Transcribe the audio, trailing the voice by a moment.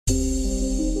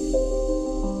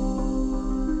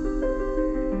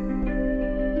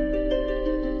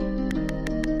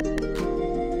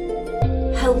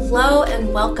Hello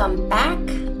and welcome back.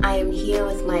 I am here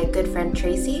with my good friend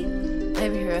Tracy.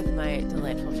 I'm here with my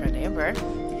delightful friend Amber.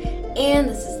 And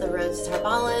this is the Road to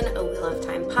Tarvalin, a Wheel of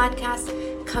Time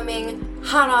podcast, coming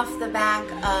hot off the back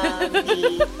of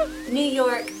the New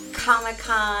York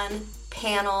Comic-Con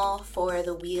panel for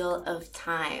the Wheel of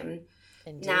Time.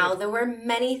 Indeed. Now, there were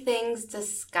many things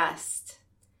discussed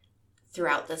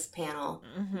throughout this panel,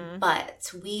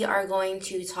 but we are going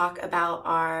to talk about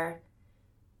our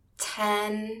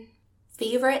 10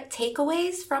 favorite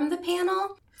takeaways from the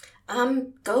panel.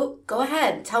 Go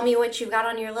ahead. Tell me what you've got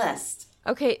on your list.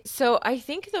 Okay, so I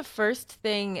think the first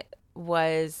thing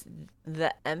was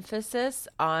the emphasis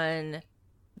on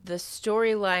the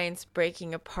storylines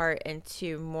breaking apart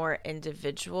into more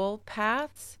individual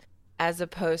paths as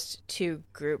opposed to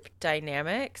group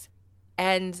dynamics.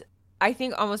 And I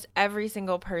think almost every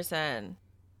single person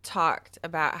talked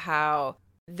about how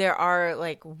there are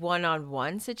like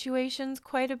one-on-one situations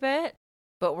quite a bit,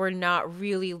 but we're not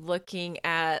really looking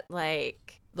at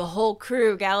like the whole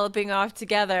crew galloping off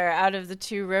together out of the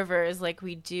two rivers like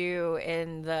we do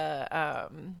in the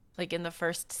in the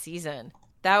first season.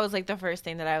 That was like the first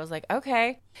thing that I was like,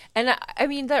 okay. And I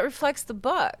mean, that reflects the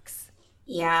books.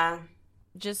 Yeah.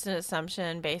 Just an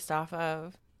assumption based off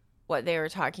of what they were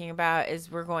talking about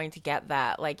is we're going to get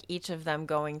that, like each of them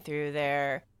going through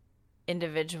their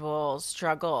individual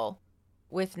struggle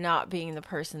with not being the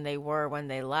person they were when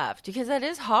they left, because that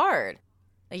is hard.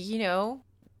 Like, you know,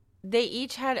 they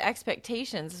each had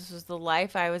expectations. This was the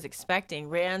life I was expecting.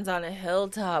 Rand's on a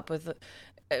hilltop with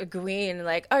Egwene,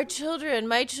 like, my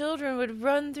children would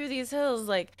run through these hills.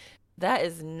 Like, that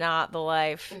is not the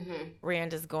life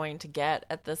Rand is going to get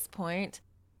at this point.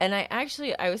 And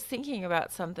I was thinking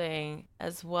about something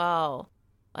as well.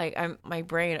 Like, my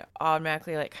brain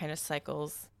automatically like kind of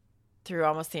cycles through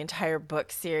almost the entire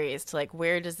book series to like,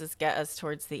 where does this get us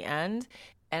towards the end?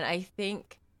 And I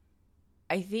think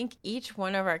each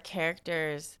one of our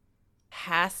characters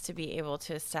has to be able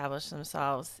to establish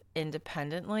themselves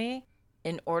independently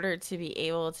in order to be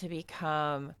able to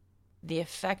become the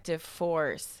effective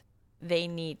force they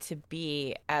need to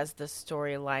be as the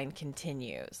storyline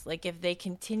continues. Like, if they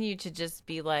continue to just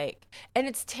be like, and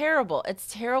it's terrible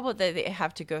that they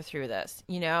have to go through this,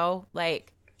 you know,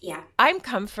 like, yeah, I'm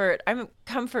comfort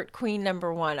queen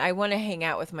number one. I want to hang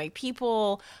out with my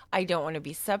people. I don't want to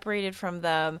be separated from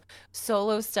them.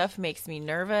 Solo stuff makes me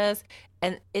nervous.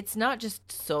 And it's not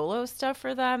just solo stuff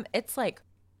for them. It's like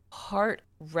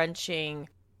heart-wrenching,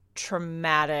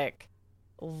 traumatic,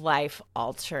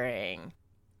 life-altering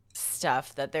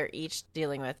stuff that they're each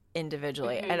dealing with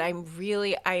individually. And I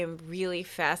am really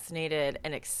fascinated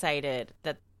and excited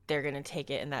that they're going to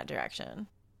take it in that direction.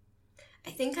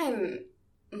 I think I'm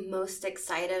most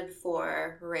excited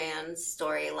for Rand's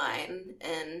storyline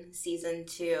in season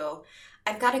 2.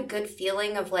 I've got a good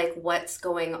feeling of like what's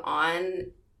going on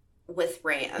with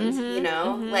Rand, you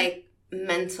know, like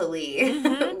mentally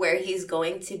where he's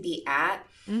going to be at.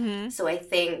 So I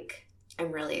think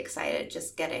I'm really excited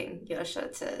just getting Yasha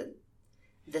to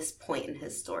this point in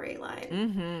his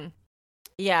storyline.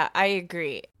 Yeah, I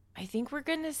agree. I think we're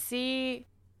going to see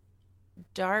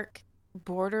dark,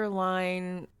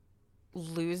 borderline,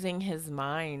 losing his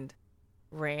mind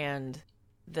Rand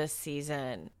this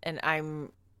season. And I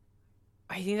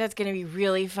think that's going to be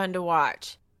really fun to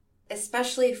watch.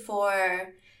 Especially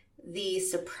for the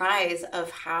surprise of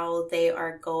how they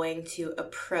are going to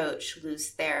approach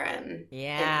Lews Therin in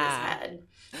his head.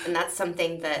 And that's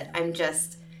something that I'm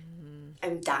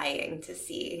dying to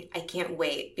see. I can't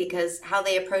wait, because how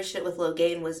they approached it with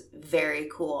Logain was very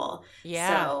cool.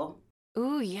 Yeah. So,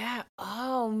 ooh, yeah.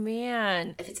 Oh,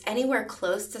 man. if it's anywhere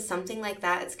close to something like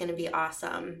that, it's going to be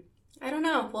awesome. I don't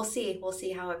know. We'll see. We'll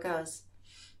see how it goes.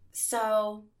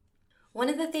 So, one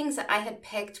of the things that I had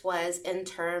picked was in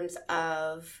terms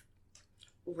of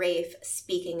Rafe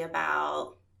speaking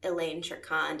about Elaine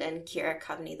Cherkand and Kira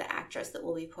Coveney, the actress that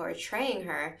will be portraying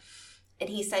her. And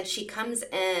he said she comes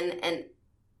in and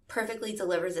perfectly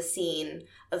delivers a scene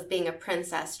of being a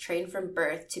princess trained from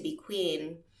birth to be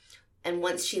queen. And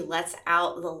once she lets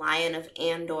out the Lion of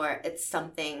Andor, it's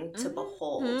something to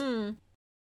behold.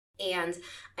 And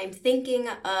I'm thinking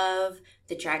of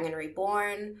The Dragon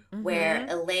Reborn, where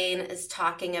Elaine is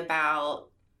talking about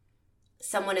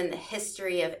someone in the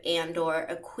history of Andor,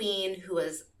 a queen who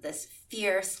was this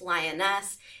fierce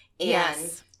lioness.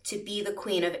 And to be the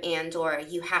queen of Andor,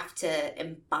 you have to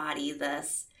embody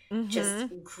this just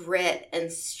grit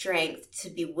and strength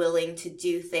to be willing to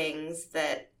do things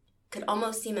that could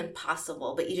almost seem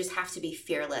impossible, but you just have to be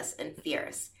fearless and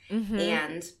fierce.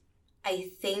 And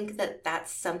I think that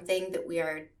that's something that we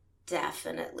are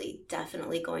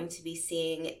definitely going to be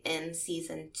seeing in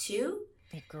season 2.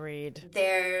 Agreed.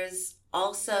 There's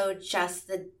also just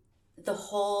the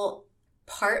whole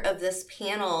part of this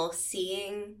panel,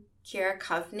 seeing Kira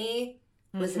Coveney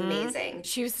was amazing.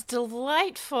 She was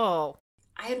delightful.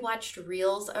 I had watched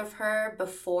reels of her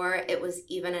before it was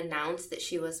even announced that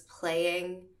she was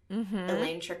playing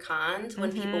Elaine Tricond,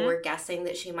 when people were guessing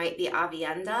that she might be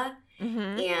Avienda.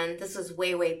 And this was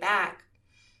way back.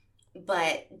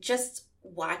 But just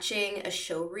watching a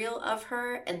show reel of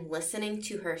her and listening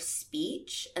to her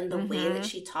speech and the way that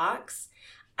she talks,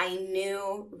 I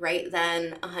knew right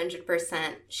then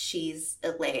 100% she's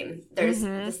Elaine. There's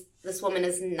this woman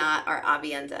is not our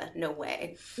Avienda. No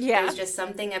way. Yeah. There's just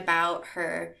something about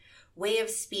her way of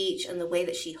speech and the way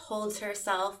that she holds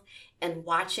herself, and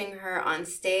watching her on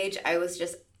stage, I was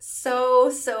just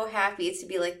so happy to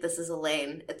be like, this is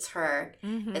Elaine. It's her.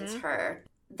 It's her.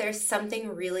 There's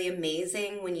something really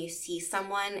amazing when you see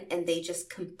someone and they just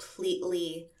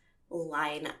completely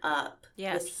line up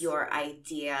with your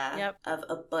idea of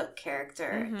a book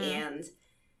character. And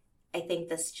I think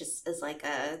this just is like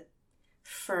a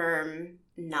firm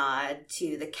nod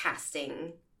to the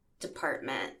casting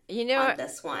department on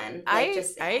this one. Like,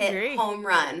 I agree. Home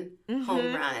run.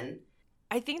 Home run.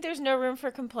 I think there's no room for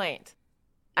complaint.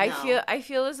 No. I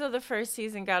feel as though the first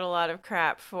season got a lot of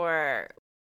crap for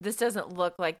this doesn't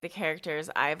look like the characters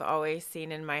I've always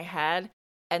seen in my head.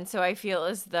 And so I feel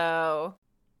as though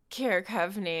Kira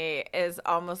Coveney is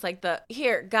almost like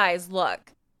here, guys,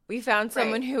 look. We found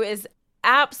someone who is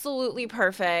absolutely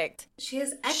perfect. She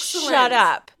is excellent. Shut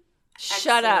up. Excellent.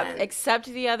 Shut up. Except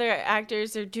the other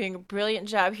actors are doing a brilliant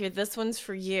job here. This one's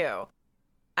for you.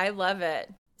 I love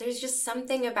it. There's just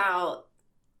something about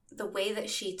the way that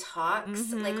she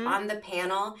talks, like on the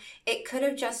panel. It could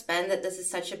have just been that this is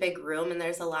such a big room and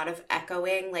there's a lot of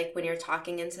echoing, like when you're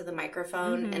talking into the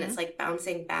microphone and it's like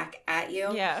bouncing back at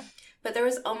you. Yeah. But there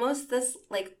was almost this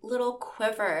like little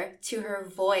quiver to her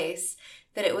voice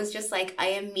that it was just like,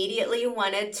 I immediately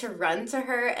wanted to run to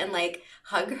her and like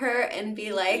hug her and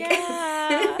be like,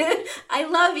 I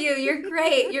love you. You're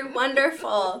great. You're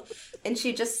wonderful. And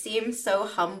she just seemed so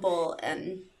humble.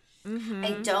 And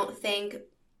I don't think,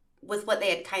 with what they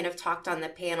had kind of talked on the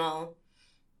panel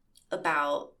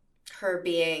about her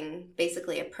being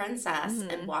basically a princess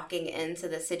and walking into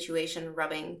the situation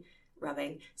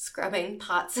scrubbing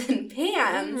pots and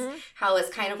pans, how it's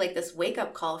kind of like this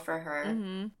wake-up call for her.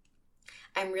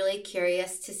 I'm really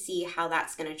curious to see how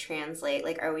that's going to translate.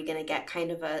 Like, are we going to get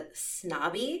kind of a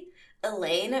snobby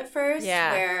Elaine at first,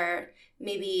 where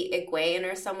maybe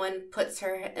Egwene or someone puts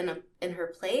her in her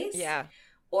place? Yeah.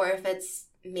 Or if it's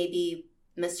maybe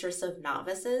Mistress of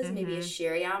Novices, maybe a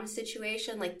Shiriam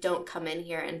situation. Like, don't come in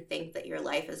here and think that your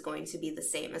life is going to be the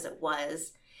same as it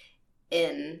was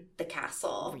in the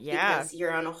castle. Yeah. Because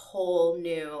you're on a whole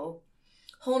new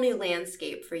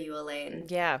landscape for you, Elaine.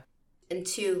 Yeah. And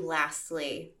two, last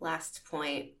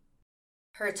point,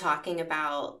 her talking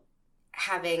about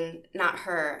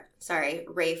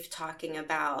Rafe talking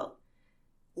about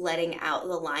letting out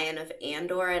the Lion of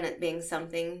Andor and it being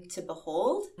something to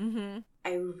behold.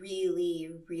 I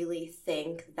really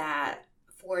think that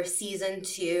for season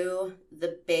 2,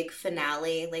 the big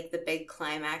finale, like the big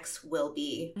climax, will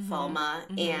be Falma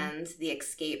and the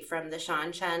escape from the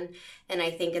Shan-Chen. And I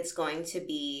think it's going to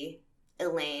be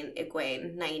Elaine,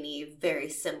 Egwene, Nynaeve, very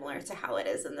similar to how it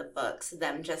is in the books.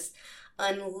 Them just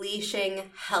unleashing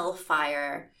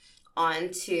hellfire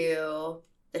onto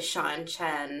the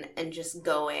Shan-Chen and just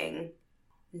going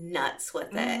nuts with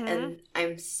it. And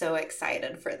I'm so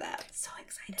excited for that. So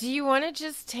excited. Do you want to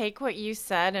just take what you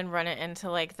said and run it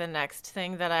into like the next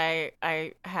thing that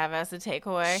I have as a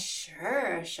takeaway?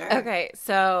 Sure. Okay,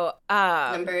 so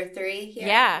number 3 here.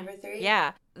 Yeah. Number 3.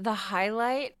 Yeah. The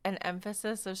highlight and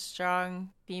emphasis of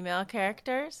strong female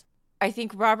characters. I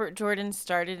think Robert Jordan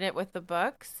started it with the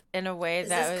books in a way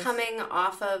that was coming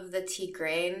off of the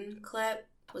Tigraine clip.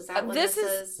 Was that what this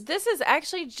is? This is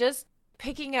actually just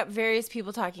picking up various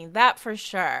people talking, that for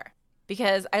sure.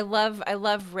 Because I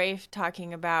love Rafe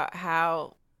talking about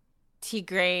how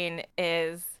Tigraine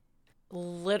is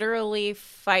literally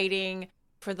fighting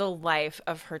for the life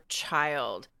of her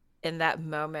child in that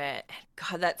moment.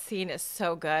 God, that scene is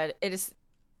so good. It is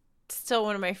still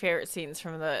one of my favorite scenes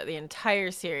from the entire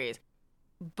series.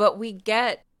 But we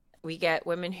get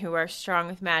women who are strong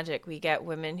with magic. We get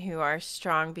women who are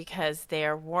strong because they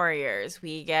are warriors.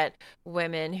 We get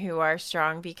women who are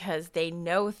strong because they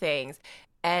know things.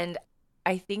 And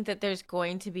I think that there's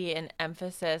going to be an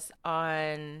emphasis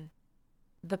on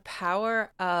the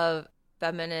power of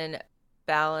feminine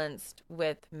balanced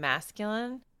with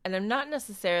masculine. And I'm not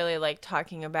necessarily like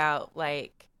talking about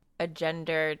like a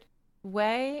gendered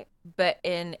way, but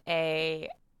in a,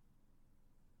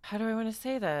 how do I want to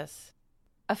say this?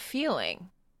 A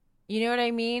feeling. You know what I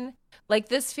mean? Like,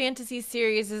 this fantasy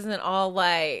series isn't all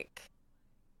like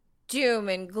doom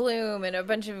and gloom and a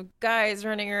bunch of guys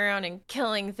running around and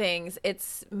killing things.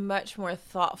 It's much more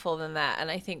thoughtful than that.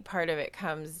 And I think part of it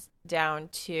comes down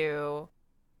to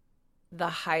the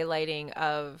highlighting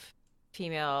of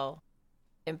female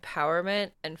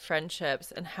empowerment and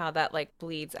friendships and how that like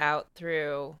bleeds out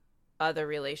through other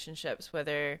relationships,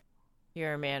 whether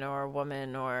you're a man or a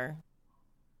woman or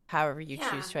however you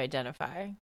choose to identify.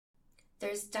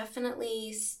 There's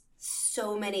definitely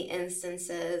so many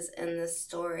instances in this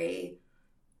story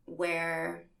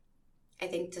where I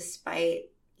think despite,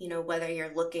 you know, whether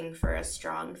you're looking for a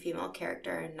strong female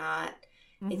character or not,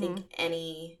 I think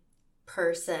any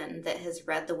person that has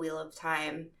read The Wheel of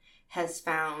Time has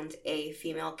found a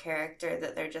female character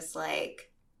that they're just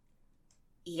like,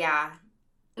 yeah,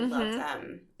 love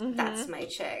them. That's my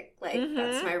chick. Like,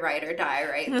 that's my ride or die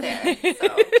right there.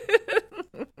 So.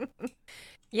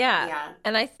 Yeah.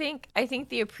 And I think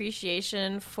the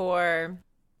appreciation for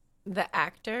the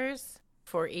actors,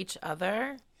 for each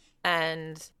other,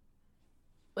 and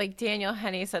like Daniel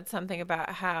Henney said something about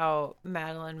how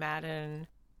Madeline Madden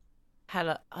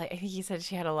had I think he said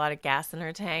she had a lot of gas in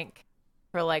her tank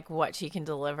for like what she can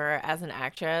deliver as an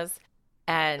actress,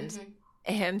 and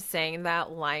him saying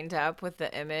that lined up with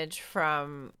the image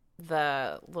from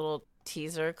the little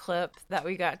teaser clip that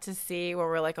we got to see where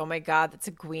we're like, oh my god, that's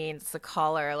a queen, it's a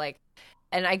collar, like,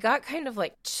 and I got kind of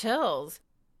like chills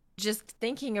just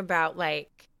thinking about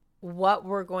like what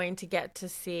we're going to get to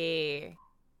see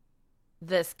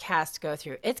this cast go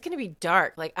through. It's going to be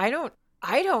dark. Like, I don't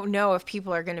know if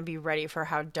people are going to be ready for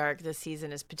how dark this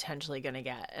season is potentially going to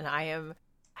get, and I am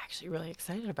actually really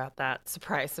excited about that.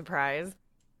 Surprise, surprise.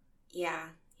 Yeah.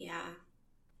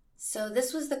 So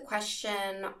this was the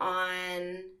question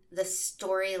on the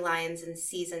storylines in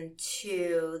season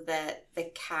 2 that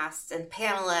the cast and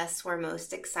panelists were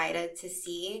most excited to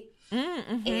see.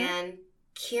 And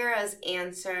Kira's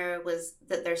answer was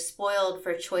that they're spoiled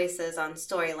for choices on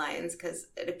storylines because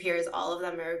it appears all of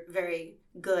them are very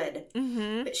good.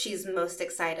 But she's most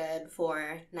excited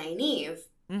for Nynaeve.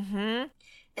 And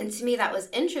to me, that was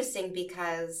interesting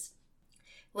because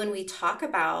when we talk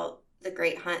about The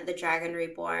Great Hunt, The Dragon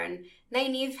Reborn,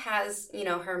 Nynaeve has, you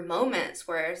know, her moments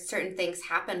where certain things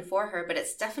happen for her, but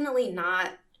it's definitely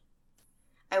not,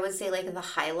 I would say, like the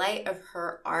highlight of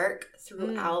her arc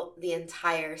throughout the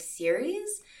entire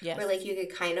series. Yes. Where like you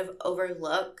could kind of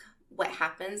overlook what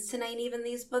happens to Nynaeve in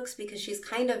these books because she's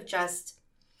kind of just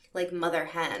like mother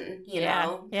hen, you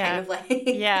know? Kind of like...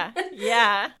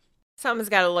 Yeah. Someone's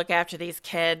got to look after these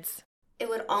kids. It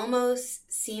would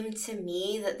almost seem to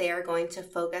me that they are going to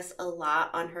focus a lot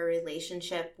on her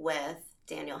relationship with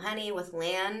Daniel Henney, with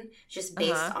Lan, just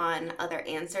based on other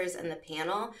answers in the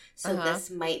panel. So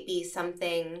this might be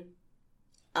something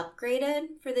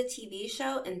upgraded for the TV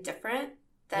show and different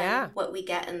than what we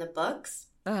get in the books.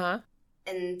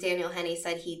 And Daniel Henney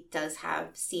said he does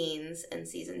have scenes in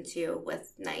season 2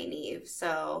 with Nynaeve.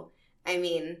 So, I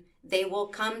mean, they will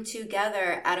come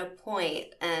together at a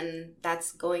point, and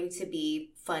that's going to be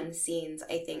fun scenes,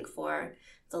 I think, for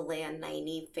the Lan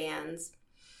Nynaeve fans.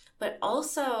 But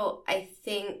also, I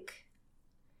think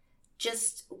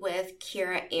just with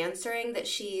Kira answering that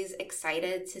she's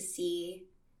excited to see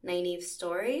Nynaeve's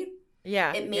story,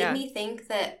 it made me think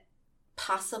that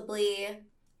possibly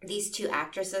these two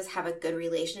actresses have a good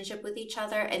relationship with each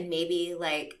other, and maybe,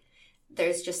 like,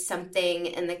 there's just something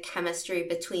in the chemistry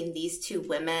between these two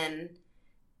women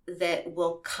that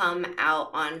will come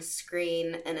out on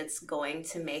screen and it's going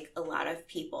to make a lot of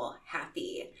people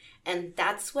happy. And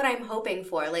that's what I'm hoping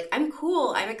for. Like, I'm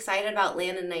excited about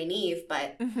Lan and Nynaeve,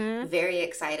 but very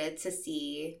excited to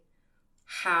see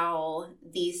how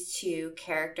these two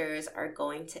characters are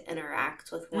going to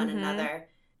interact with one another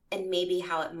and maybe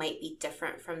how it might be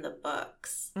different from the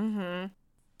books.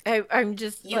 I'm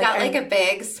just... You got a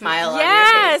big smile on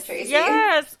your face, Tracy.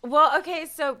 Yes. Well, okay,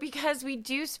 so because we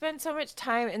do spend so much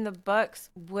time in the books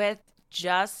with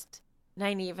just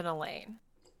Nynaeve and Elaine.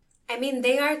 I mean,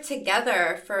 they are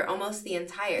together for almost the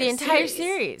entire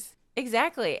series.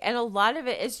 Exactly. And a lot of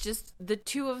it is just the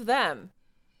two of them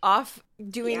off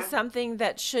doing something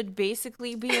that should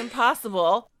basically be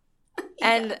impossible.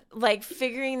 And like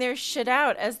figuring their shit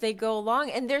out as they go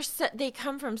along. And they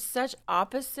come from such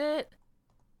opposite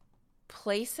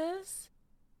places,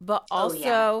 but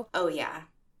also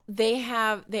they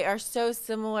are so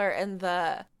similar in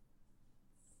the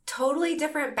totally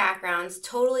different backgrounds,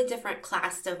 totally different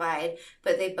class divide,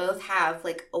 but they both have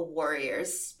like a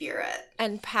warrior's spirit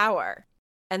and power.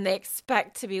 and they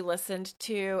expect to be listened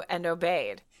to and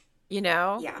obeyed, you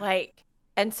know? Yeah. Like,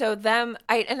 and so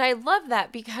I love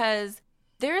that because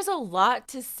there's a lot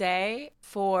to say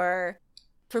for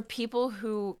people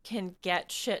who can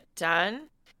get shit done,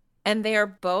 and they are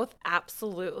both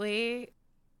absolutely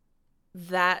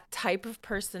that type of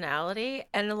personality,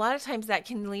 and a lot of times that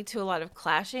can lead to a lot of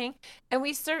clashing, and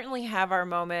we certainly have our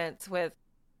moments with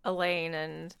Elaine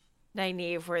and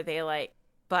Nynaeve where they like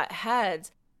butt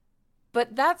heads,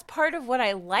 but that's part of what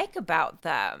I like about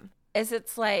them is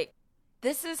it's like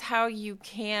this is how you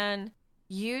can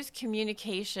use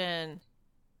communication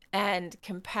and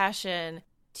compassion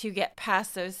to get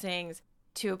past those things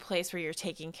to a place where you're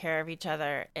taking care of each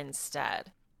other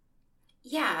instead.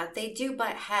 Yeah, they do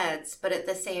butt heads, but at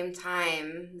the same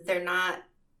time, they're not.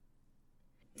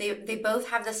 They both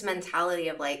have this mentality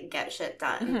of like get shit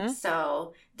done. Mm-hmm.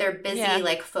 So they're busy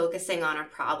like focusing on a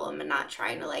problem and not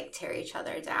trying to like tear each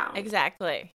other down.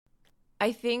 Exactly.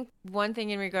 I think one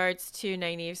thing in regards to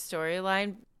Nynaeve's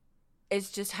storyline is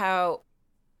just how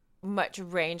much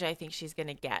range I think she's going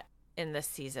to get in this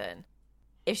season.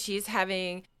 If she's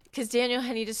having, because Daniel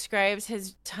Henney describes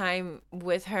his time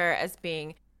with her as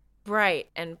being bright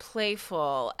and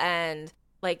playful, and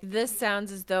like this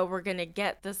sounds as though we're going to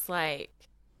get this like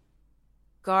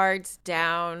guards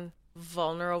down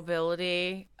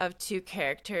vulnerability of two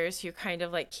characters who kind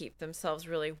of like keep themselves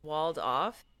really walled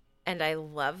off, and I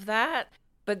love that.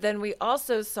 But then we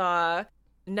also saw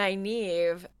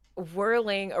Nynaeve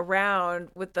whirling around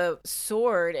with the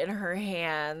sword in her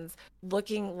hands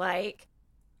looking like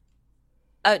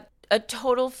a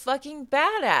total fucking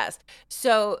badass.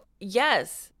 So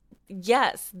yes,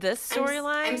 this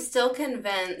storyline. I'm still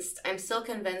convinced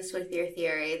with your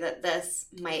theory that this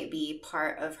might be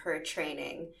part of her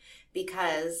training,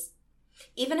 because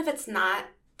even if it's not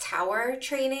tower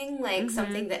training, like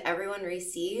something that everyone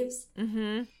receives,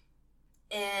 in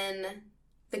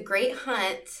The Great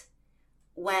Hunt,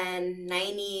 when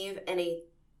Nynaeve and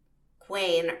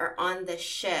Egwene are on the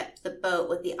ship, the boat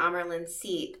with the Amerlin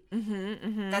seat,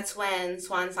 that's when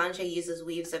Siuan Sanche uses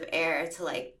Weaves of Air to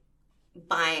like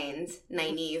bind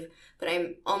Nynaeve, but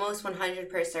I'm almost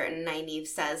 100% certain Nynaeve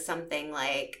says something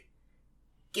like,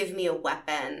 give me a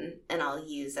weapon and I'll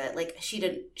use it. Like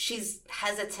she's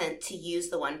hesitant to use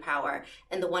the one power,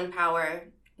 and the one power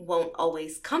won't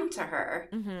always come to her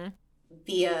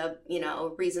via,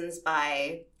 reasons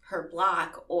by her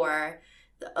block or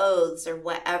the oaths or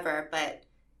whatever, but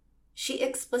she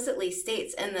explicitly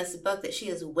states in this book that she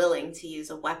is willing to use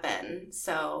a weapon.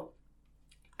 So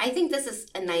I think this is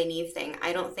a Nynaeve thing.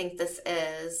 I don't think this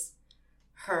is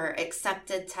her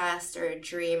accepted test or a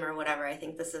dream or whatever. I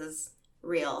think this is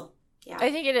real. Yeah.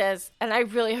 I think it is. And I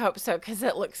really hope so, because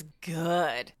it looks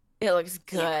good. It looks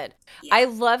good. Yeah. I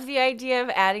love the idea of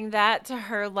adding that to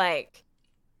her, like,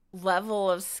 level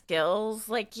of skills.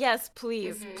 Like, yes,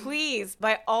 please, please,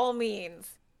 by all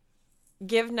means,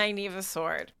 give Nynaeve a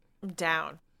sword. I'm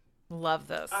down. Love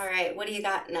this. All right. What do you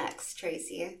got next,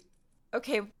 Tracy?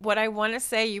 Okay, what I want to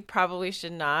say you probably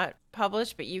should not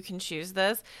publish, but you can choose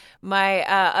this. My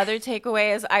other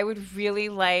takeaway is I would really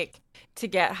like to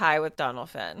get high with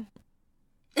Donalfin.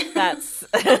 That's...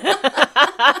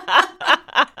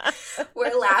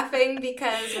 We're laughing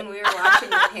because when we were watching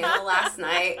the panel last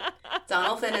night,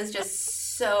 Donalfin is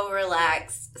just so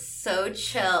relaxed, so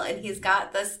chill, and he's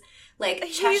got this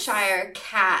like Cheshire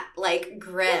cat like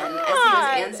grin as he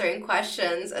was answering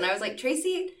questions, and I was like,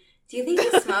 Tracy, do you think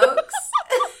he smokes?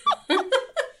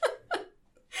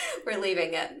 We're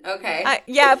leaving it. Okay.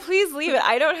 Yeah, please leave it.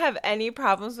 I don't have any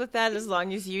problems with that as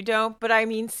long as you don't. But I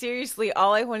mean, seriously,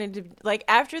 all I wanted to, like,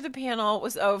 after the panel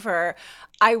was over,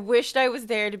 I wished I was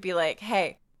there to be like,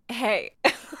 hey. Yeah.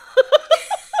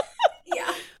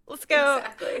 Let's go.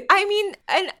 Exactly. I mean,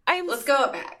 and let's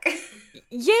go back.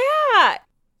 Yeah.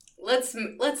 Let's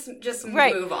just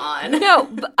move on. No,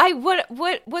 but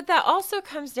what that also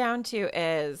comes down to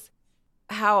is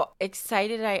how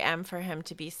excited I am for him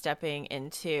to be stepping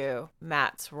into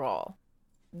Matt's role.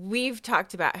 We've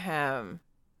talked about him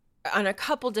on a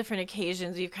couple different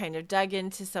occasions. We've kind of dug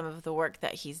into some of the work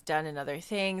that he's done and other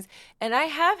things. And I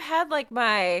have had like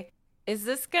is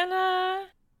this gonna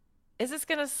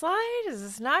slide? Is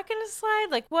this not gonna slide?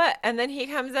 Like what? And then he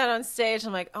comes out on stage.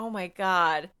 I'm like, oh my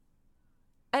God.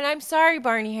 And I'm sorry,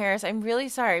 Barney Harris. I'm really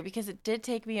sorry, because it did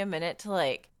take me a minute to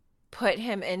like put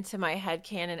him into my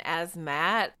headcanon as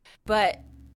Matt. But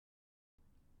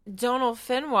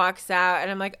Donalfin walks out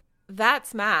and I'm like,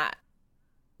 that's Matt.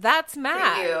 That's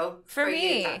Matt. For you. For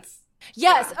me. You, yes.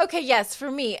 Yeah. Okay. Yes.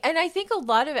 For me. And I think a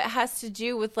lot of it has to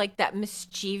do with like that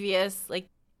mischievous, like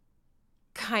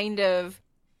kind of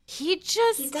He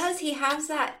does. He has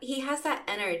that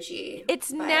energy.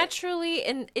 It's but naturally,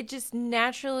 and it just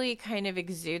naturally kind of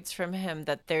exudes from him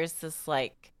that there's this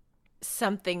like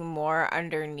something more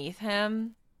underneath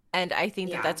him. And I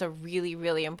think that yeah. that's a really,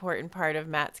 really important part of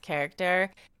Matt's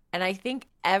character. And I think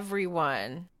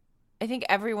everyone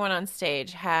on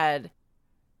stage had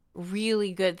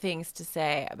really good things to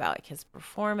say about like his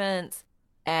performance.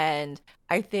 And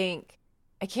I think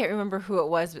I can't remember who it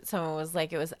was, but someone was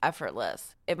like it was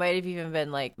effortless. It might have even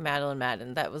been like Madeline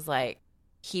Madden that was like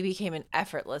he became an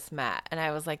effortless Matt, and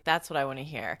I was like, that's what I want to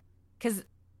hear because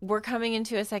we're coming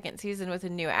into a second season with a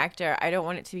new actor. I don't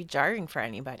want it to be jarring for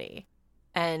anybody,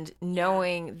 and Yeah.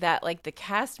 knowing that like the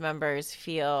cast members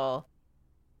feel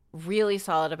really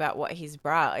solid about what he's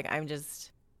brought. Like Hmm.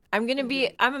 I'm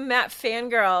a Matt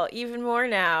fangirl even more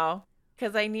now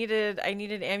because I needed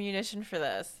ammunition for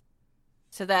this.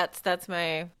 So that's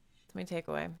my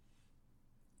takeaway.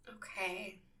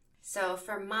 Okay. So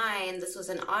for mine, this was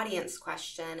an audience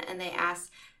question, and they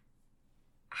asked,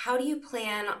 how do you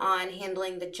plan on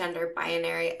handling the gender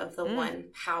binary of the Mm. one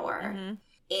power? Mm-hmm.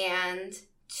 And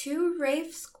to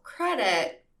Rafe's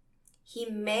credit, he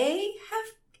may have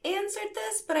answered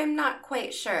this, but I'm not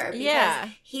quite sure because Yeah.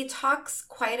 he talks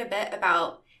quite a bit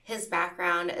about his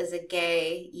background as a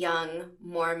gay young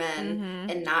Mormon Mm-hmm.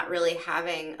 and not really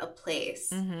having a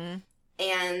place. Mm-hmm.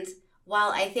 And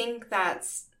while I think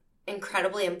that's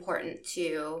incredibly important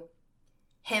to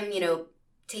him,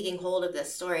 taking hold of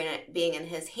this story and it being in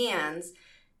his hands,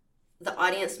 the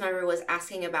audience member was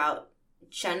asking about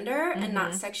gender and not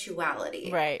Mm-hmm. sexuality.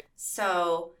 Right.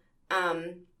 So,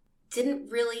 didn't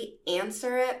really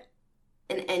answer it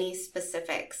in any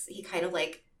specifics. He kind of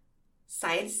like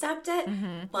sidestepped it,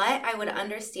 Mm-hmm. but I would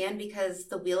understand because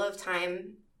the Wheel of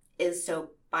Time is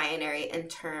so binary in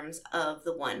terms of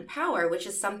the one power, which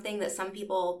is something that some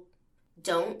people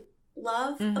don't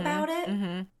love Mm-hmm. about it.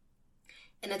 Mm-hmm.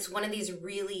 And it's one of these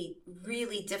really,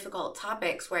 really difficult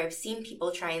topics where I've seen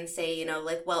people try and say,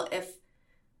 like, well, if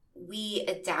we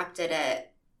adapted it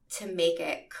to make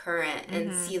it current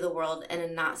and Mm-hmm. see the world in a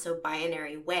not so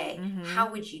binary way, Mm-hmm. how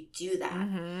would you do that?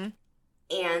 Mm-hmm.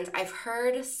 And I've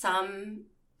heard some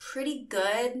pretty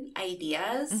good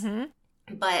ideas,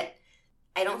 Mm-hmm. but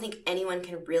I don't think anyone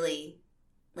can really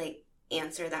like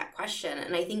answer that question.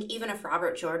 And I think even if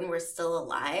Robert Jordan were still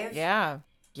alive, Yeah.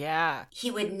 Yeah.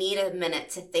 he would need a minute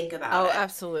to think about Oh, it.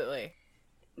 absolutely.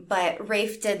 But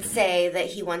Rafe did say that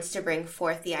he wants to bring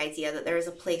forth the idea that there is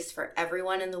a place for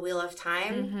everyone in the Wheel of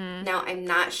Time. Mm-hmm. Now, I'm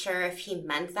not sure if he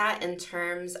meant that in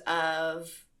terms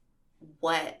of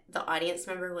what the audience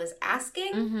member was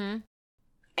asking. Mm-hmm.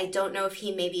 I don't know if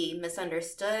he maybe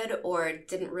misunderstood or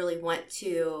didn't really want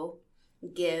to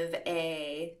give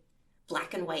a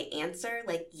black and white answer,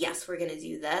 like, yes, we're going to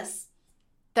do this.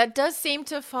 That does seem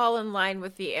to fall in line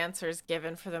with the answers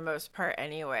given for the most part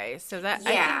anyway. So that I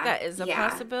think Yeah, that is a yeah,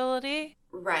 possibility.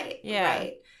 right, Yeah.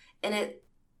 right. And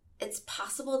it's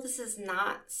possible this is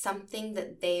not something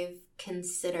that they've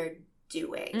considered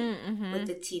doing Mm-hmm. with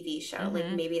the TV show. Like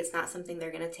Mm-hmm. maybe it's not something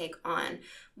they're going to take on.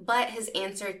 But his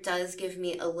answer does give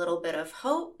me a little bit of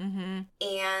hope. Mm-hmm.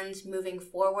 And moving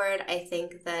forward, I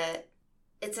think that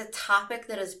it's a topic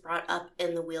that is brought up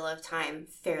in the Wheel of Time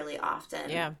fairly often,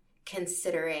 Yeah.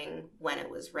 considering when it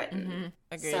was written. Mm-hmm.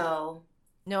 Agreed. So,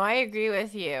 No, I agree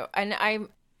with you. And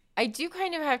I do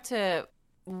kind of have to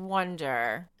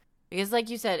wonder because like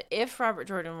you said, if Robert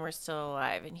Jordan were still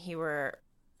alive and he were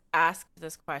asked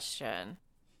this question,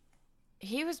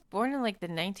 he was born in like the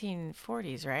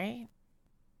 1940s, right?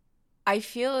 I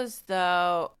feel as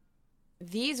though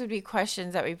these would be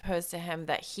questions that we pose to him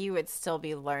that he would still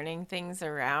be learning things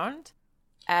around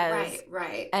as right,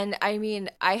 right. and I mean,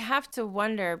 I have to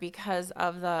wonder because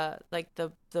of the like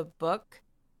the book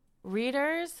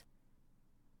readers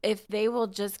if they will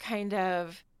just kind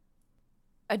of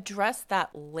address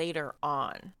that later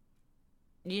on.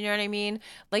 You know what I mean?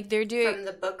 Like they're doing From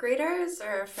the book readers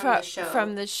or from the show?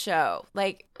 from the show.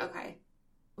 Okay.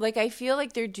 Like I feel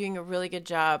like they're doing a really good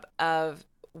job of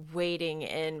weighting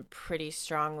in pretty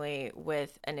strongly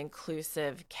with an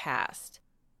inclusive cast.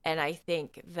 And I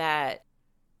think that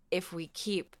if we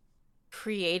keep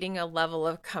creating a level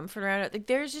of comfort around it, like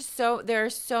there are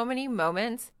so many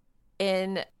moments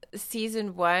in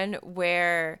season 1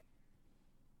 where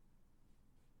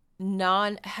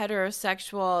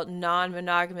non-heterosexual,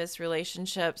 non-monogamous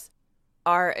relationships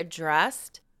are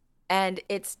addressed and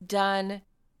it's done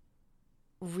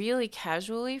really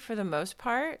casually for the most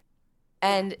part.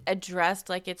 and addressed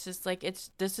like it's just like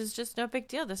this is just no big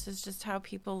deal. This is just how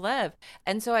people live.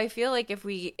 And so I feel like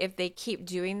if they keep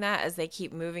doing that as they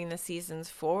keep moving the seasons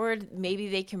forward, maybe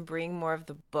they can bring more of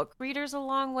the book readers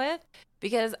along with,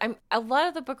 because a lot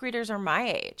of the book readers are my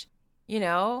age. You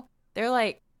know, they're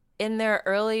like in their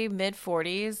early mid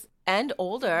 40s and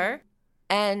older.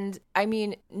 And I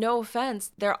mean, no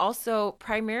offense, they're also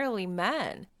primarily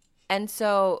men. And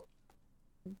so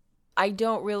I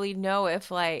don't really know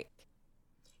if like,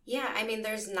 yeah, I mean,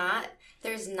 there's not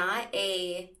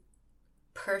a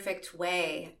perfect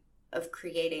way of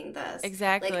creating this.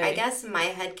 exactly. Like, I guess my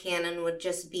headcanon would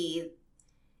just be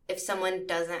if someone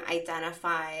doesn't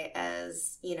identify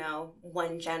as, you know,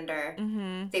 one gender,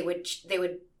 they would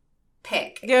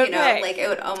pick, Go you know, pick. like it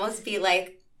would almost be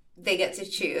like they get to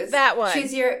choose That one.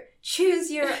 Choose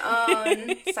your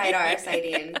own side R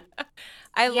siding.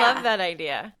 I Yeah. love that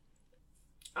idea.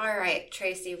 All right,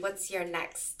 Tracy, what's your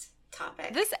next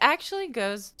topic? This actually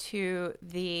goes to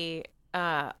the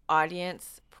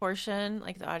audience portion,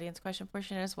 like the audience question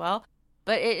portion as well,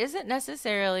 but it isn't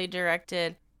necessarily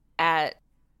directed at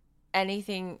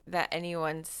anything that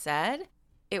anyone said.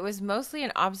 It was mostly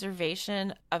an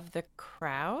observation of the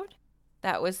crowd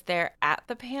that was there at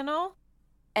the panel,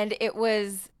 and it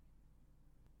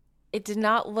did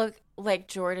not look like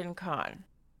Jordan Con.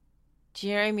 Do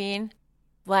you know what I mean?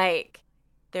 Like,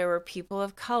 there were people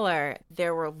of color.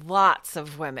 There were lots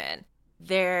of women.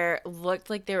 There looked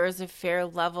like there was a fair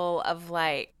level of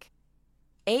like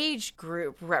age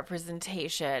group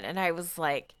representation. And I was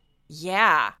like,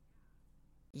 yeah,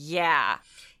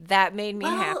 that made me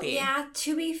happy. Yeah,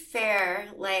 to be fair,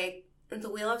 like The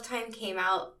Wheel of Time came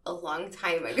out a long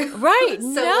time ago. Right. So,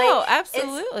 no, like,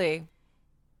 absolutely.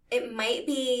 It might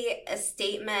be a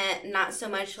statement, not so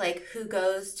much like who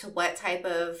goes to what type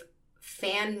of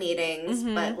fan meetings,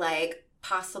 but like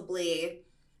possibly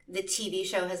the TV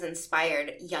show has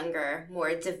inspired younger,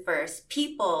 more diverse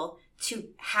people to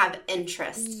have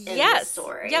interest in the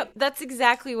story. Yep, that's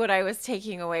exactly what I was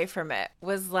taking away from it.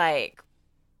 Was like,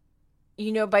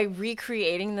 you know, by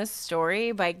recreating the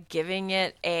story, by giving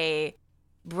it a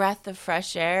breath of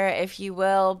fresh air, if you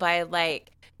will, by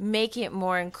like making it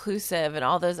more inclusive and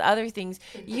all those other things,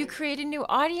 you create a new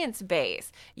audience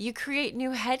base. You create new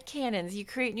headcanons. You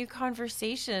create new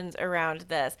conversations around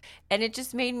this. And it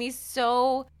just made me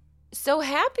so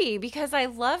happy, because I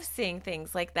love seeing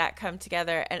things like that come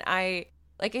together. And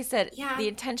like I said,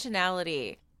 the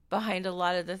intentionality behind a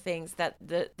lot of the things that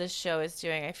the show is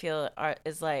doing, I feel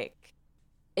is like,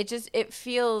 it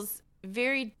feels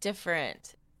very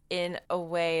different in a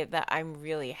way that I'm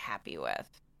really happy with.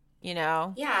 You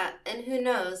know? Yeah, and who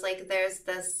knows, like there's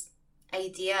this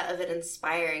idea of it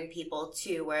inspiring people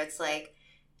too, where it's like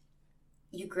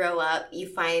you grow up, you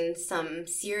find some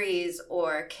series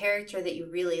or character that you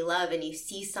really love, and you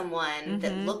see someone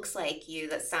that looks like you,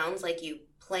 that sounds like you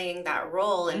playing that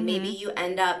role, and maybe you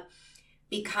end up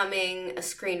becoming a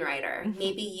screenwriter.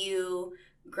 Maybe you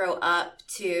grow up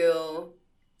to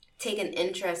take an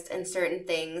interest in certain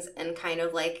things and kind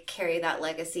of like carry that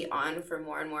legacy on for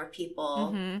more and more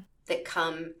people that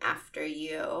come after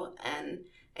you. And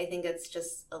I think it's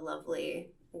just a lovely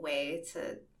way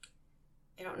to,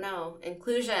 I don't know,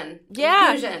 inclusion.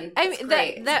 Yeah. Inclusion. I It's mean,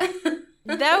 great.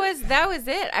 that was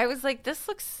it. I was like, this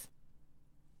looks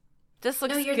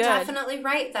No, you're good. definitely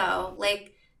right though.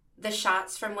 Like the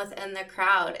shots from within the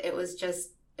crowd, it was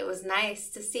nice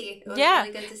to see. It was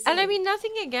really good to see. And I mean,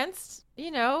 nothing against,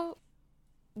 you know,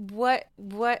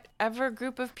 whatever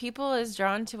group of people is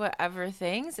drawn to whatever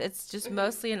things. It's just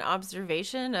mostly an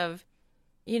observation of,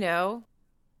 you know,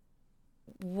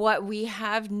 what we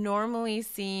have normally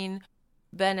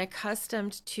been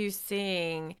accustomed to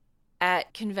seeing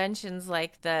at conventions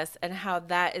like this, and how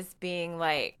that is being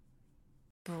like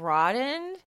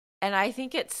broadened. And I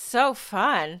think it's so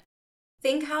fun.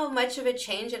 Think how much of a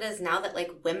change it is now that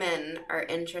like women are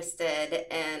interested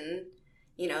in,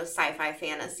 you know, sci-fi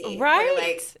fantasy. Right. Where,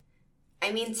 like,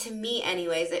 I mean, to me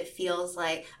anyways, it feels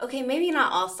like, okay, maybe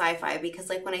not all sci-fi, because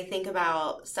like when I think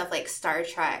about stuff like Star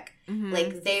Trek,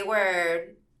 like they were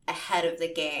ahead of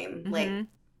the game. Like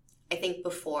I think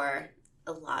before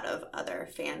a lot of other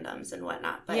fandoms and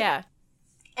whatnot. But yeah.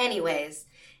 Anyways,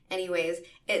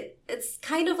 it's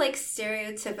kind of like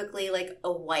stereotypically like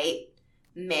a white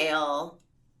male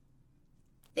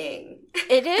thing.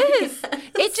 It is.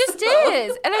 It just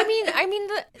is. And I mean,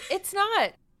 it's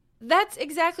not. That's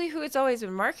exactly who it's always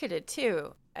been marketed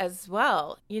to as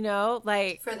well. You know,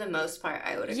 like for the most part,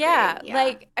 I would agree. Yeah.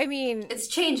 Like, I mean, it's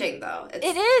changing though. It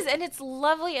is, and it's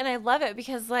lovely, and I love it,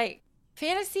 because like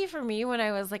fantasy for me when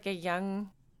I was like a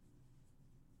young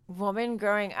woman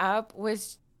growing up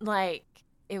was like,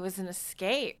 an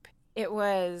escape. It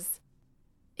was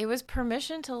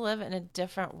permission to live in a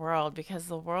different world, because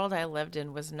the world I lived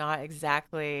in was not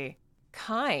exactly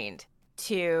kind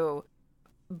to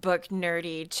book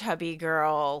nerdy chubby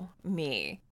girl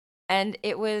me. And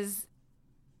it was,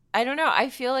 I don't know, I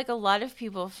feel like a lot of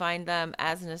people find them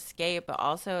as an escape, but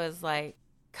also as like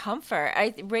comfort.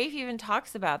 Rafe even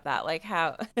talks about that, like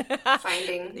how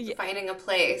finding a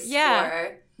place. Yeah.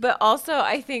 For... But also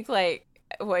I think like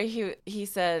what he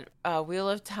said, Wheel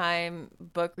of Time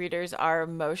book readers are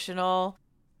emotional,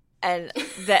 and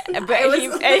that but I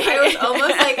was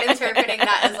almost like interpreting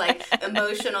that as like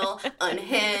emotional,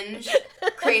 unhinged,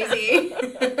 crazy.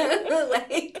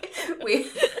 Like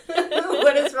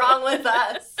what is wrong with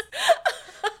us?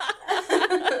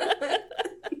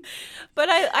 But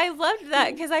I loved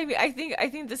that, because I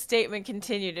think the statement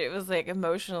continued. It was like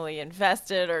emotionally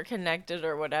invested or connected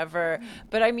or whatever.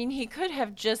 But I mean, he could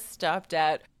have just stopped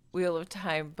at Wheel of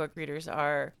Time book readers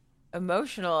are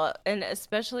emotional, and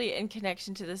especially in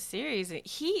connection to the series.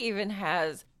 He even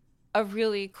has a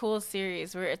really cool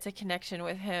series where it's a connection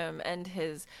with him and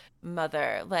his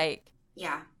mother. Like,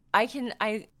 yeah,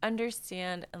 I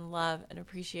understand and love and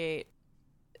appreciate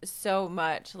so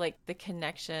much like the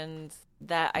connections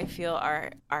that I feel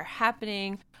are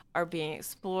happening, are being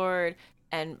explored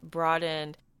and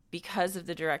broadened because of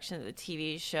the direction that the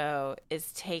TV show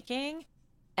is taking.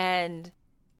 And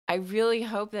I really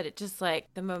hope that it just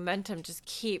like the momentum just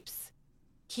keeps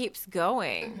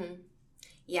going. Mm-hmm.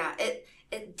 Yeah,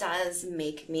 it does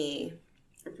make me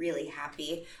really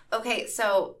happy. Okay,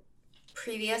 so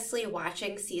previously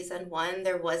watching season 1,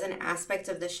 there was an aspect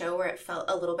of the show where it felt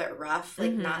a little bit rough,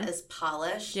 like not as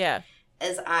polished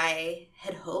as I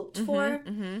had hoped for.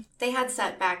 They had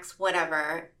setbacks,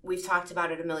 whatever. We've talked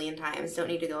about it a million times. Don't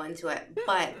need to go into it.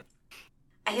 But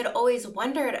I had always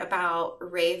wondered about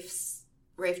Rafe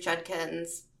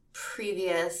Judkins'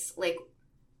 previous, like,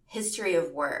 history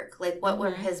of work. Like, what were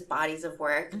his bodies of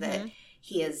work that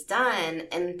he has done?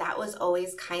 And that was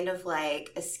always kind of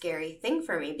like a scary thing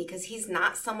for me, because he's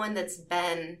not someone that's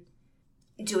been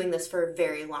doing this for a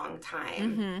very long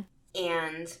time.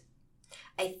 And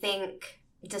I think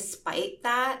despite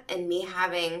that, and me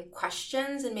having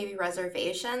questions and maybe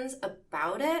reservations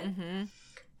about it,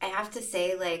 I have to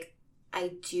say, like,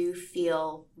 I do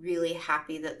feel really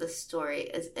happy that the story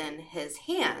is in his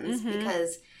hands,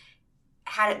 because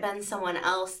had it been someone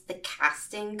else, the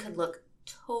casting could look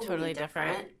totally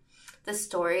different. The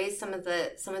stories, some of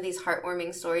these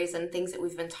heartwarming stories and things that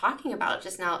we've been talking about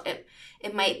just now,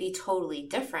 it might be totally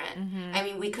different. I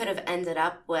mean, we could have ended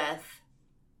up with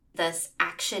this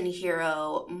action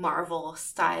hero Marvel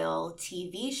style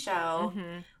TV show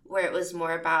where it was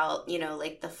more about, you know,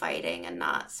 like the fighting and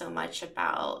not so much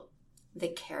about the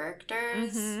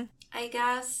characters, I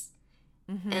guess.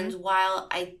 And while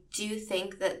I do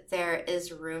think that there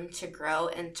is room to grow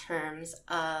in terms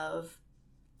of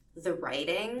the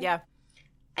writing,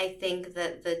 I think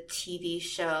that the TV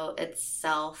show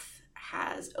itself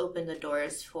has opened the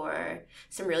doors for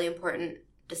some really important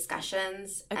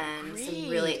discussions and some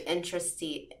really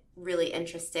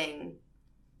interesting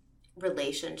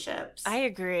relationships. I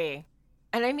agree.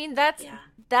 And I mean,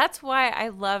 that's why I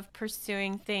love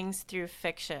pursuing things through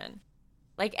fiction.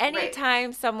 Like,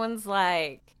 anytime someone's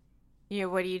like, you know,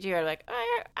 what do you do? I'm like,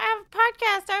 I have a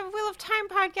podcast. I have a Wheel of Time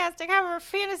podcast. I have a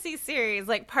fantasy series.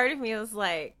 Like, part of me is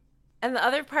like, and the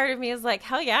other part of me is like,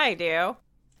 hell yeah, I do.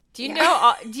 Do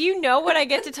you know what I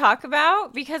get to talk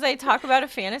about because I talk about a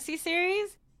fantasy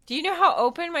series? Do you know how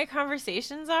open my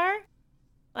conversations are?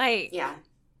 Like,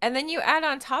 and then you add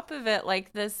on top of it,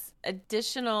 like, this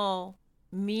additional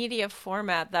media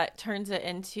format that turns it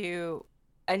into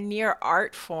a near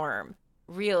art form,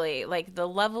 really. Like, the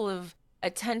level of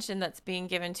attention that's being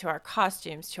given to our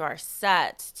costumes, to our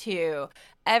sets, to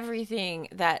everything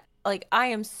that, like, I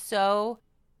am so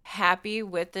happy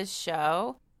with this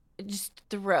show. Just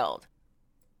thrilled.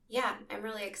 Yeah, I'm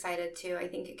really excited too. I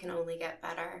think it can only get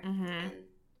better.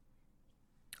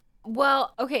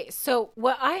 Well, okay, so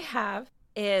what I have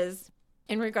is,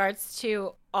 in regards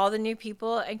to all the new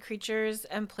people and creatures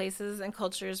and places and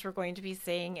cultures we're going to be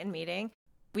seeing and meeting,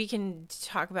 we can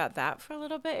talk about that for a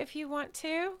little bit if you want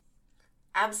to.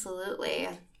 Absolutely.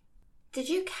 Did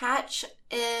you catch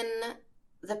in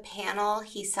the panel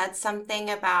he said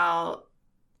something about,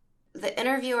 the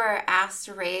interviewer asked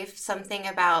Rafe something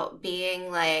about being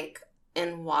like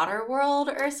in Waterworld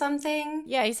or something?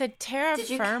 Yeah, he said terra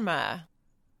firma.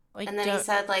 Like, and then he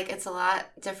said, like, it's a lot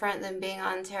different than being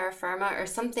on terra firma or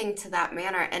something to that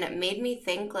manner. And it made me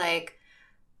think, like,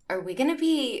 are we going to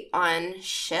be on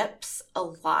ships a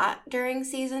lot during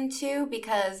season 2?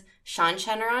 Because Sean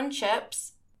Shen are on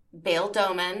ships. Bail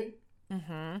Doman,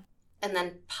 Mm-hmm. and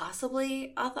then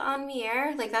possibly Otha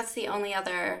Anmier. Like, that's the only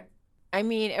other I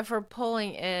mean, if we're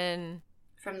pulling in,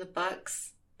 from the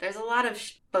books. There's a lot of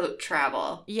boat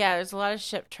travel. yeah, there's a lot of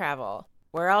ship travel.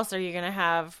 Where else are you going to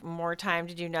have more time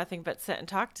to do nothing but sit and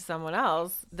talk to someone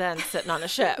else than sitting on a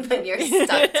ship? When you're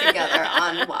stuck together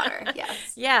on water,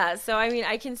 yes. Yeah, so I mean,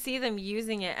 I can see them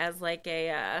using it as like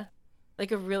a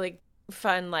really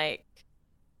fun like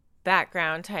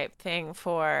background type thing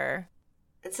for.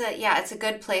 It's a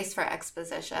good place for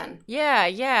exposition,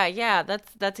 Yeah.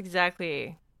 That's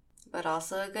exactly. but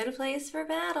also a good place for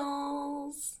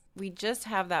battles. We just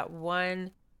have that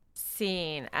one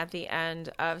scene at the end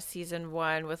of season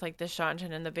 1 with like the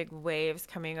Shantan and the big waves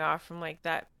coming off from like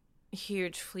that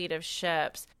huge fleet of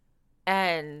ships,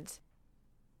 and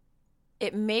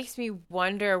it makes me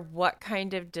wonder what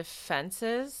kind of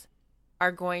defenses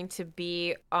are going to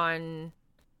be on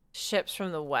ships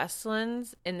from the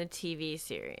Westlands in the TV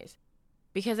series,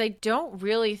 because I don't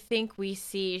really think we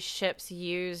see ships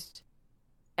used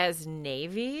as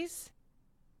navies,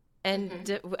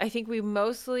 and I think we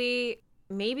mostly,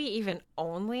 maybe even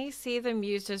only, see them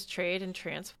used as trade and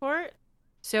transport.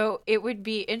 So it would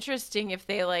be interesting if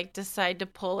they like decide to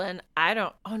pull in.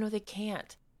 Oh no, they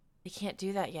can't. They can't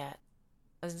do that yet.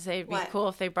 I was gonna say it'd be cool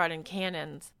if they brought in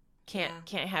cannons. Can't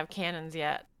have cannons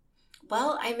yet.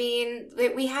 Well, I mean,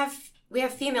 we have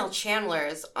female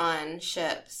channelers on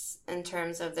ships in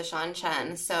terms of the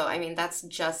Shan-Chen. So, I mean, that's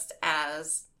just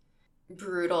as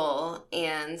brutal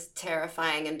and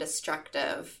terrifying and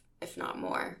destructive, if not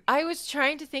more. I was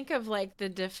trying to think of like the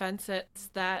defenses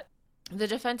that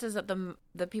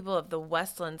the people of the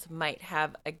Westlands might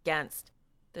have against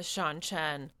the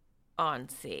Shan-Chen on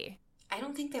sea. I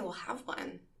don't think they will have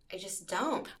one. I just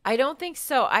don't. I don't think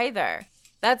so either.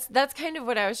 That's kind of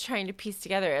what I was trying to piece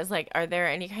together, is like, are there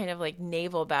any kind of like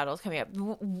naval battles coming up?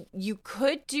 You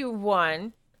could do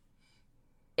one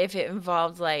if it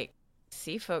involved like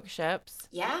sea folk ships.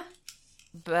 Yeah.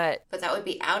 But that would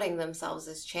be outing themselves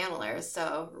as channelers,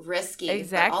 so risky,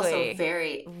 exactly. But also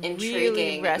very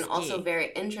intriguing, really and also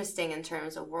very interesting in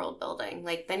terms of world building.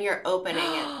 Like, then you're opening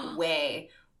it way,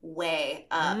 way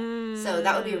up. So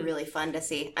that would be really fun to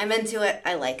see. I'm into it.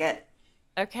 I like it.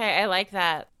 Okay, I like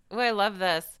that. Oh, I love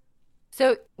this.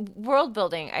 So world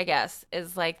building, I guess,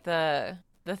 is like the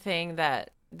thing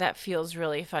that feels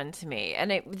really fun to me,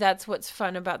 and that's what's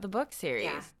fun about the book series.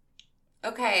 Yeah.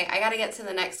 Okay, I got to get to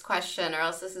the next question, or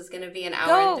else this is going to be an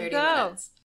hour and 30 minutes.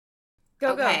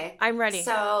 Go. I'm ready.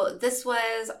 So this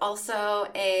was also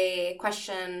a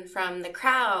question from the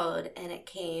crowd, and it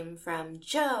came from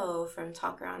Joe from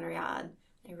Talker on Riyadh.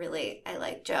 I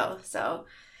like Joe. So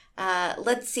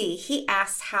let's see. He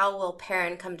asked, how will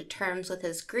Perrin come to terms with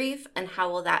his grief, and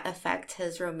how will that affect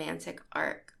his romantic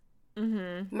arc?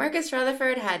 Mm-hmm. Marcus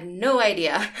Rutherford had no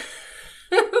idea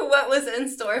what was in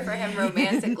store for him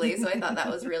romantically, so I thought that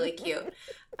was really cute.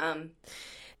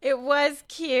 It was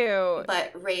cute.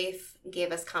 But Rafe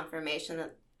gave us confirmation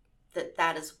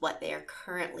that is what they are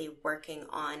currently working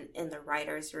on in the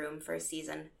writer's room for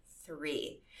season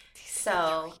 3.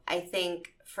 So I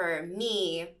think for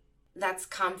me, that's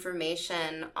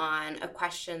confirmation on a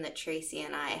question that Tracy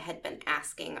and I had been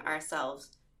asking ourselves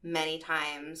many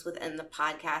times within the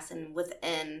podcast and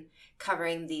within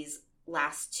covering these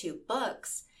last 2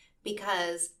 books,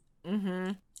 because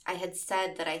I had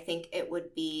said that I think it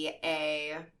would be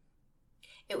a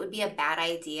bad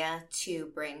idea to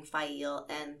bring Faile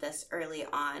in this early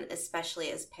on,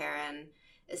 especially as Perrin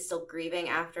is still grieving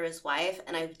after his wife,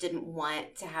 and I didn't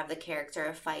want to have the character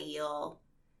of Faile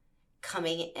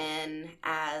coming in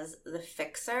as the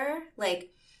fixer.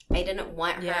 Like, I didn't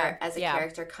want her as a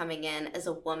character coming in as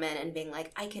a woman and being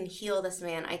like, I can heal this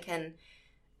man,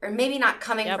 or maybe not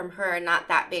coming from her, not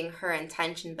that being her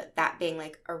intention, but that being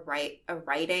like a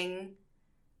writing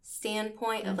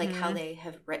standpoint of like how they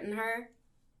have written her.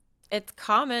 It's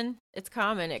common. It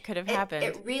could have happened.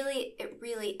 It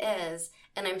really is.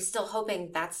 And I'm still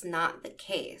hoping that's not the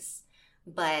case.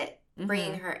 But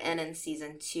bringing her in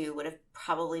season 2 would have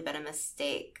probably been a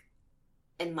mistake,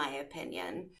 in my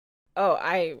opinion. Oh,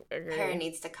 I agree. Perrin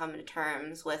needs to come to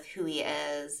terms with who he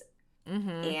is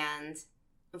and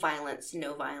violence,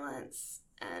 no violence,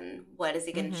 and what is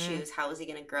he going to choose? How is he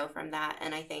going to grow from that?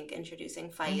 And I think introducing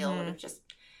Faile would have just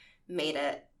made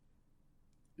it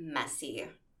messy.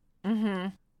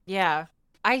 Yeah.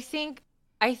 I think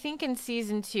in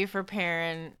season 2 for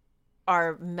Perrin,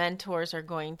 our mentors are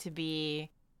going to be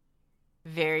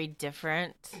very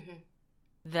different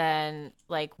than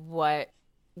like what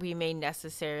we may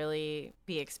necessarily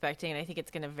be expecting. And I think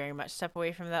it's going to very much step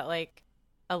away from that, like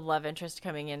a love interest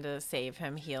coming in to save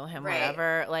him, heal him,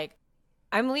 whatever. Like,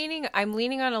 I'm leaning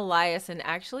on Elias and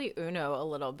actually Uno a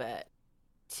little bit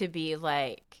to be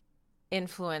like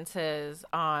influences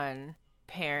on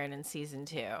Perrin in season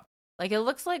 2. Like, it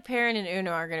looks like Perrin and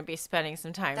Uno are going to be spending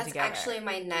some time together. That's actually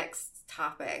my next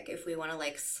topic, if we want to,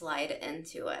 like, slide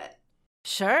into it.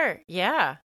 Sure,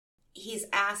 yeah. He's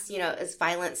asked, you know, is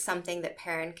violence something that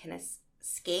Perrin can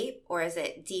escape, or is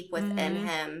it deep within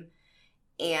him?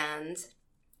 And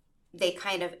they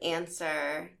kind of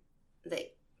answer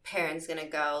that Perrin's going to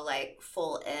go, like,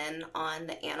 full in on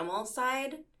the animal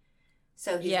side.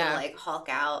 So he's going to, like, Hulk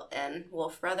out in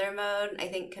Wolf Brother mode, I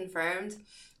think, confirmed.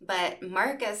 But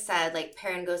Marcus said, like,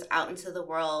 Perrin goes out into the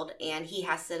world and he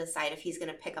has to decide if he's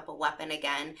going to pick up a weapon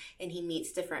again. And he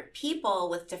meets different people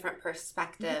with different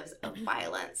perspectives of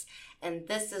violence. And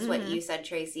this is what you said,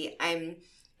 Tracy. I'm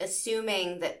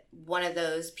assuming that one of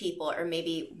those people, or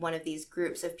maybe one of these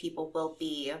groups of people, will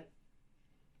be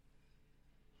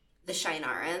the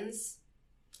Shinarans.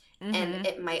 And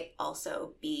it might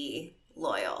also be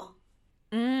Loial.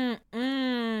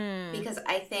 Because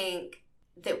I think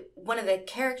that one of the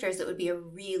characters that would be a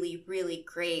really, really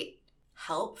great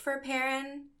help for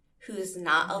Perrin, who's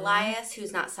not Elias,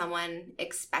 who's not someone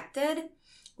expected,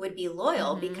 would be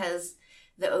Loial, because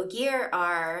the Ogier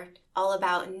are all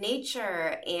about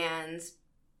nature and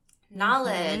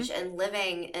knowledge and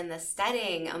living in the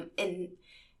steading in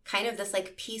kind of this,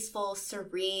 like, peaceful,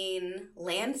 serene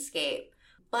landscape.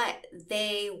 But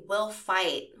they will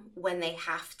fight when they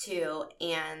have to,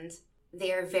 and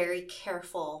they are very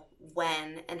careful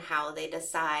when and how they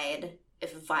decide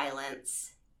if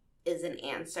violence is an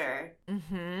answer.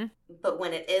 But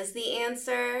when it is the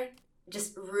answer,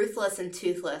 just ruthless and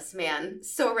toothless, man.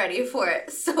 So ready for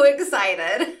it. So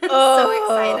excited. So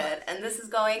excited. And this is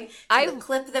going to the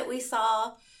clip that we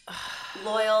saw.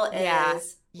 Loial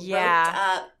is roped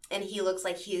up, and he looks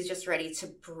like he's just ready to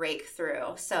break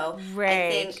through. So I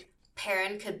think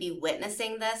Perrin could be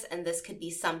witnessing this, and this could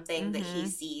be something that he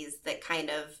sees that kind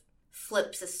of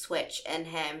flips a switch in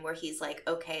him where he's like,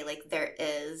 okay, like, there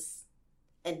is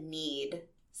a need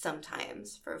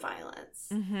sometimes for violence.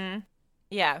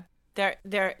 Yeah.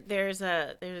 There's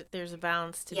a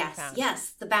balance to be found.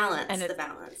 Yes, the balance. And the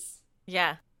balance.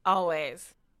 Yeah,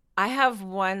 always. I have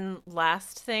one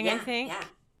last thing, I think. Yeah.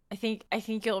 I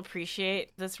think you'll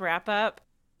appreciate this wrap up.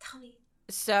 Tell me.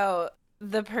 So,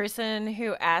 the person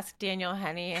who asked Daniel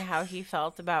Henney how he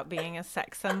felt about being a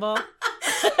sex symbol.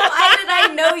 Why did I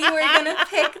know you were going to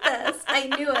pick this? I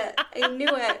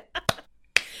knew it.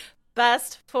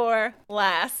 Best for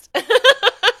last.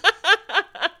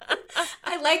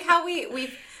 I like how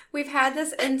we've had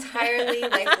this entirely,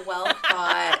 like, well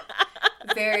thought,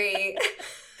 very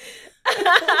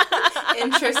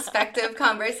introspective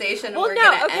conversation. Well, we're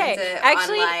gonna end it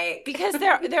actually, on, like... because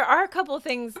there are a couple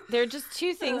things. There are just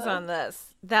two things on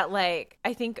this that, like,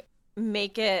 I think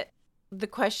make it the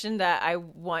question that I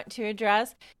want to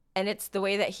address, and it's the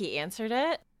way that he answered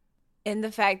it, and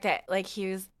the fact that, like,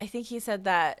 I think he said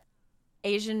that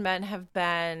Asian men have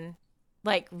been,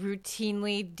 like,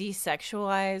 routinely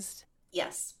desexualized.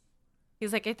 Yes.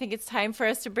 He's like, I think it's time for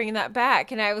us to bring that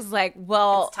back. And I was like,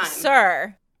 well,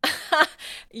 sir,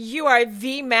 you are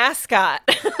the mascot.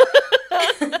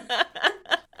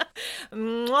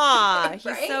 Mwah.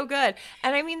 He's so good.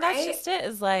 And I mean, that's just it,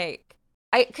 is like,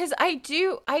 because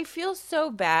I feel so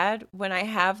bad when I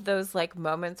have those, like,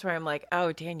 moments where I'm like,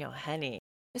 oh, Daniel Henney.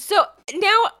 So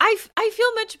now I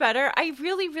feel much better. I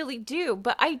really, really do.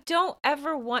 But I don't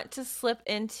ever want to slip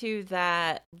into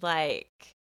that,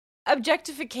 like,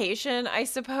 objectification, I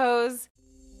suppose.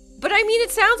 But I mean,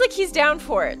 it sounds like he's down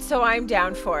for it, so I'm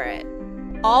down for it.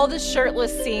 All the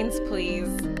shirtless scenes, please.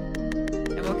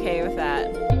 I'm okay with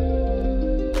that.